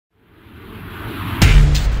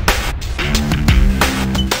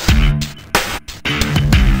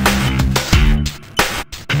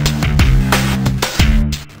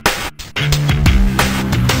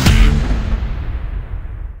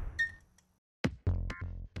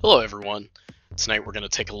Hello everyone. Tonight we're going to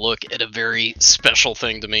take a look at a very special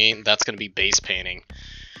thing to me, and that's going to be base painting.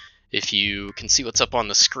 If you can see what's up on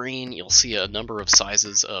the screen, you'll see a number of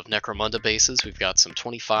sizes of Necromunda bases. We've got some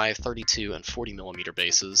 25, 32, and 40 millimeter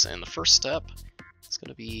bases, and the first step is going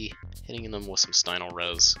to be hitting them with some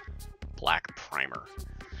Stynylrez black primer.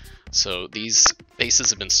 So these bases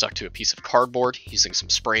have been stuck to a piece of cardboard using some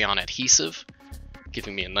spray-on adhesive,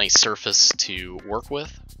 giving me a nice surface to work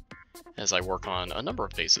with as I work on a number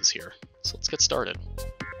of bases here. So let's get started.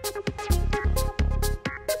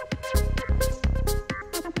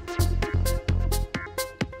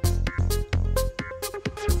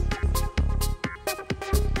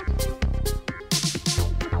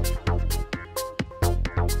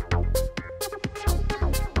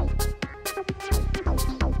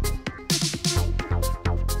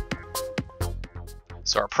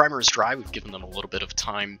 So our primer is dry, we've given them a little bit of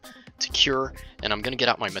time to cure, and I'm going to get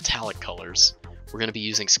out my metallic colors. We're going to be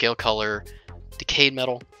using Scale Color, Decayed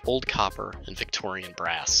Metal, Old Copper, and Victorian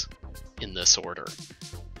Brass in this order.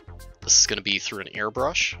 This is going to be through an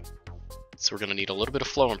airbrush, so we're going to need a little bit of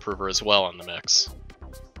flow improver as well in the mix.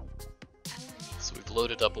 So we've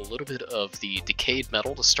loaded up a little bit of the Decayed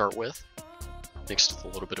Metal to start with, mixed with a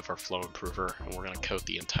little bit of our flow improver, and we're going to coat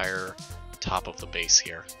the entire top of the base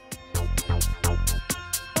here.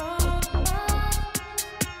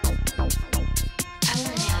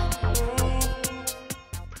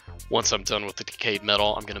 Once I'm done with the Decayed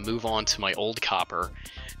Metal, I'm going to move on to my Old Copper,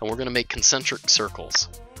 and we're going to make concentric circles.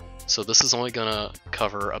 So this is only going to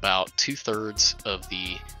cover about 2/3 of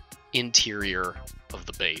the interior of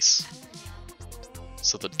the base.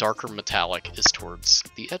 So the darker metallic is towards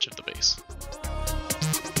the edge of the base.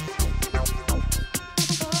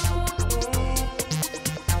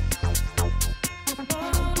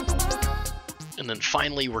 And then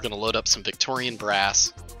finally, we're going to load up some Victorian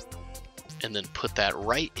Brass and then put that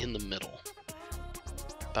right in the middle.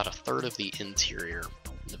 About 1/3 of the interior.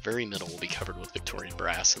 In the very middle will be covered with Victorian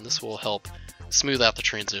Brass, and this will help smooth out the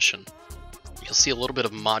transition. You'll see a little bit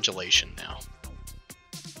of modulation now.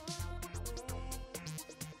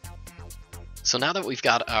 So now that we've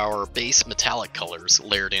got our base metallic colors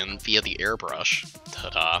layered in via the airbrush,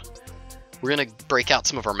 ta-da, we're going to break out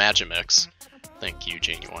some of our Magimix. Thank you,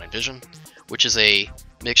 Genuine Vision, which is a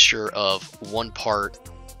mixture of 1 part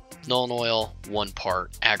Nuln Oil, 1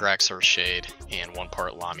 part Agrax Earthshade, and 1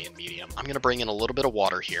 part Lahmian Medium. I'm going to bring in a little bit of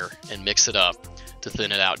water here and mix it up to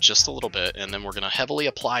thin it out just a little bit, and then we're going to heavily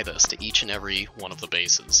apply this to each and every one of the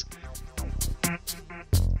bases.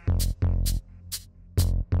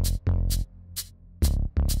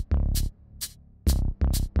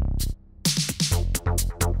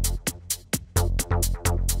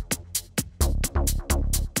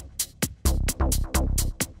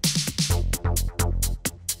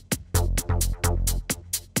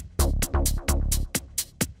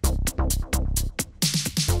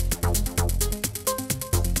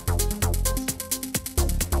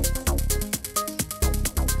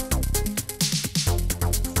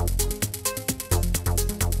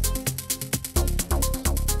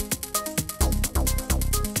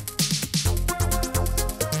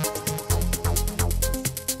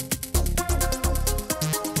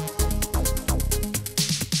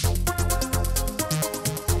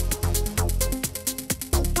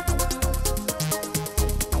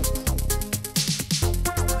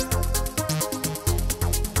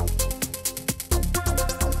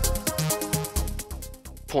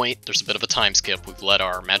 Point, there's a bit of a time skip. We've let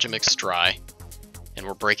our Magimix dry, and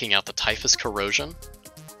we're breaking out the Typhus Corrosion,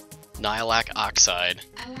 Nihilakh Oxide,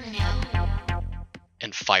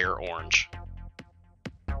 and Fire Orange.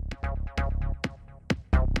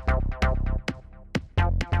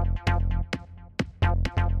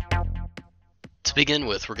 To begin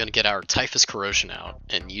with, we're going to get our Typhus Corrosion out,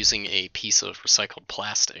 and using a piece of recycled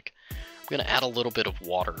plastic, I'm going to add a little bit of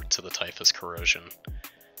water to the Typhus Corrosion.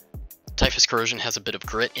 Typhus Corrosion has a bit of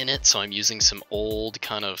grit in it, so I'm using some old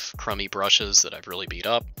kind of crummy brushes that I've really beat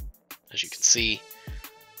up. As you can see,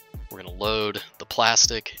 we're going to load the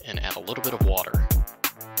plastic and add a little bit of water.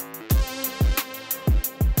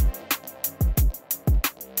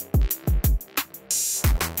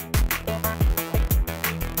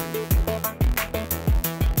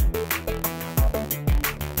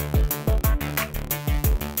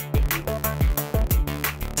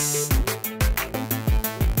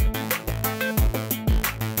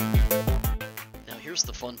 Here's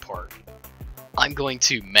the fun part. I'm going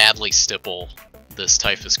to madly stipple this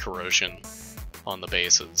Typhus Corrosion on the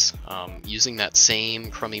bases. Using that same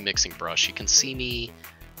crummy mixing brush, you can see me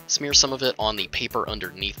smear some of it on the paper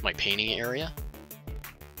underneath my painting area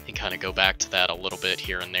and kind of go back to that a little bit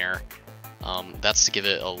here and there. That's to give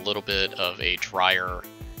it a little bit of a drier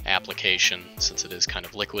application since it is kind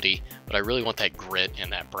of liquidy, but I really want that grit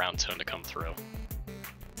and that brown tone to come through.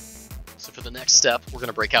 So for the next step, we're going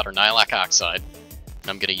to break out our Nihilakh Oxide, and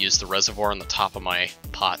I'm going to use the reservoir on the top of my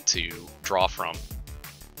pot to draw from.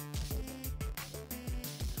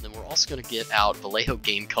 And then we're also going to get out Vallejo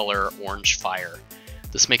Game Color Orange Fire.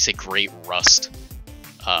 This makes a great rust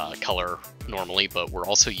color normally, but we're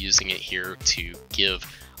also using it here to give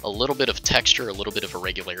a little bit of texture, a little bit of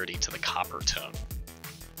irregularity to the copper tone.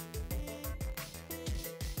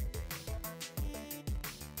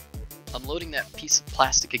 I'm loading that piece of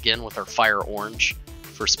plastic again with our fire orange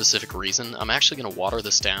for a specific reason. I'm actually going to water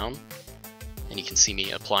this down, and you can see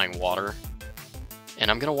me applying water. And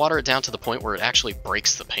I'm going to water it down to the point where it actually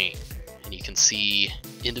breaks the paint. And you can see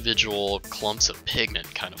individual clumps of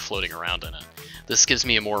pigment kind of floating around in it. This gives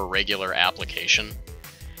me a more irregular application.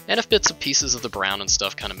 And if bits and pieces of the brown and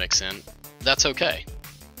stuff kind of mix in, that's okay.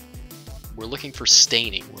 We're looking for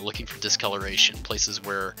staining, we're looking for discoloration, places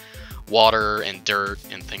where water and dirt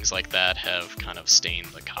and things like that have kind of stained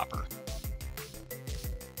the copper.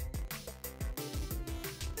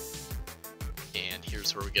 And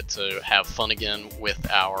here's where we get to have fun again with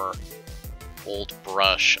our old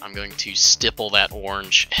brush. I'm going to stipple that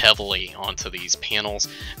orange heavily onto these panels.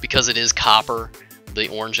 Because it is copper, the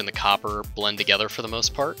orange and the copper blend together for the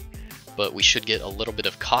most part, but we should get a little bit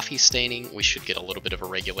of coffee staining, we should get a little bit of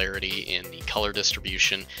irregularity in the color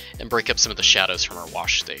distribution, and break up some of the shadows from our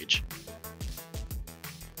wash stage.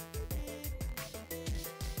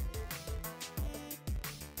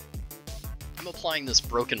 I'm applying this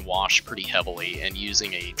broken wash pretty heavily and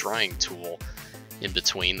using a drying tool in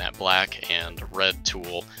between, that black and red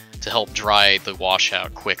tool, to help dry the wash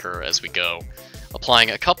out quicker as we go.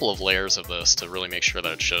 Applying a couple of layers of this to really make sure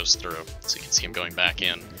that it shows through. So you can see I'm going back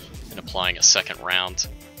in and applying a second round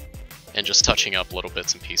and just touching up little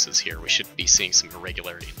bits and pieces here. We should be seeing some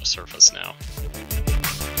irregularity in the surface now.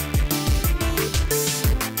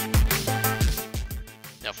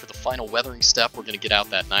 Now for the final weathering step, we're going to get out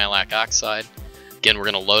that Nihilakh Oxide. Again,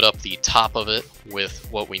 we're going to load up the top of it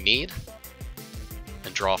with what we need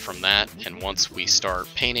and draw from that. And once we start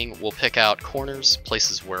painting, we'll pick out corners,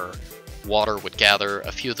 places where water would gather,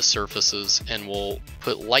 a few of the surfaces, and we'll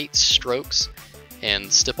put light strokes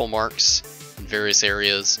and stipple marks in various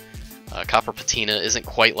areas. Copper patina isn't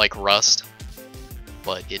quite like rust,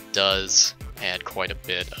 but it does add quite a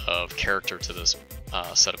bit of character to this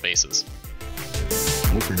set of bases.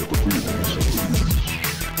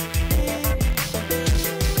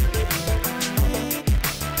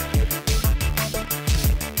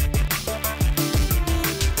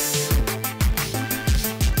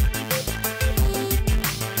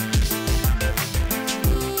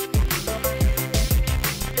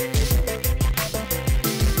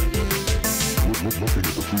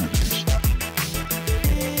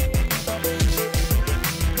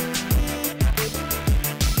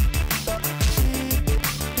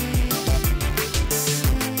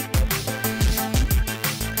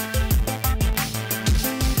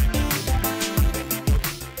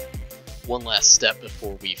 One last step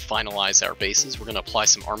before we finalize our bases, we're going to apply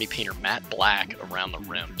some Army Painter Matte Black around the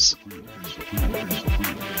rims.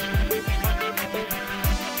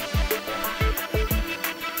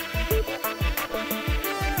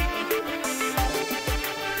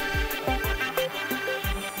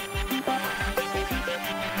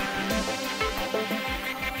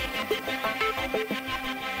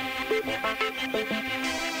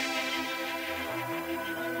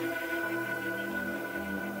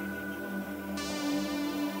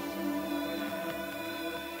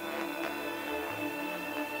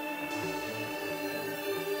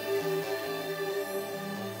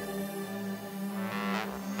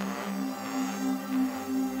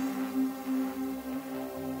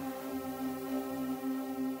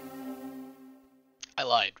 I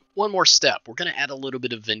lied. One more step. We're going to add a little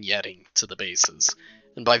bit of vignetting to the bases.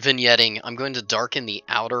 And by vignetting, I'm going to darken the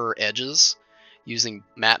outer edges using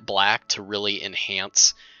matte black to really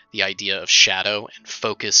enhance the idea of shadow and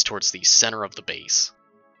focus towards the center of the base.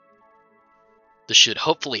 This should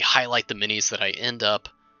hopefully highlight the minis that I end up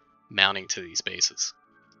mounting to these bases.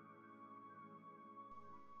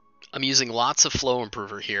 I'm using lots of flow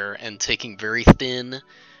improver here and taking very thin,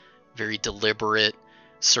 very deliberate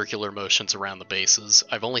circular motions around the bases.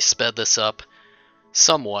 I've only sped this up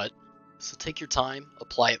somewhat, so take your time,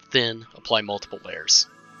 apply it thin, apply multiple layers.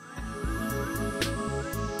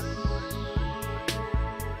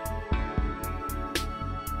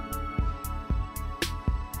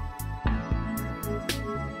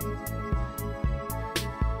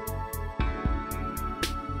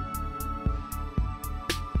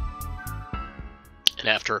 And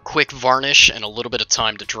after a quick varnish and a little bit of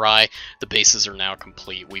time to dry, the bases are now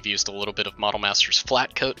complete. We've used a little bit of Model Master's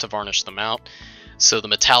flat coat to varnish them out. So the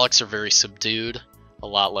metallics are very subdued, a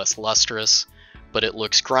lot less lustrous, but it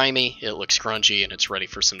looks grimy, it looks grungy, and it's ready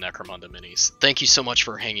for some Necromunda minis. Thank you so much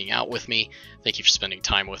for hanging out with me. Thank you for spending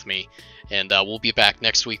time with me. And we'll be back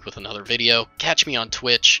next week with another video. Catch me on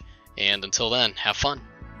Twitch, and until then, have fun.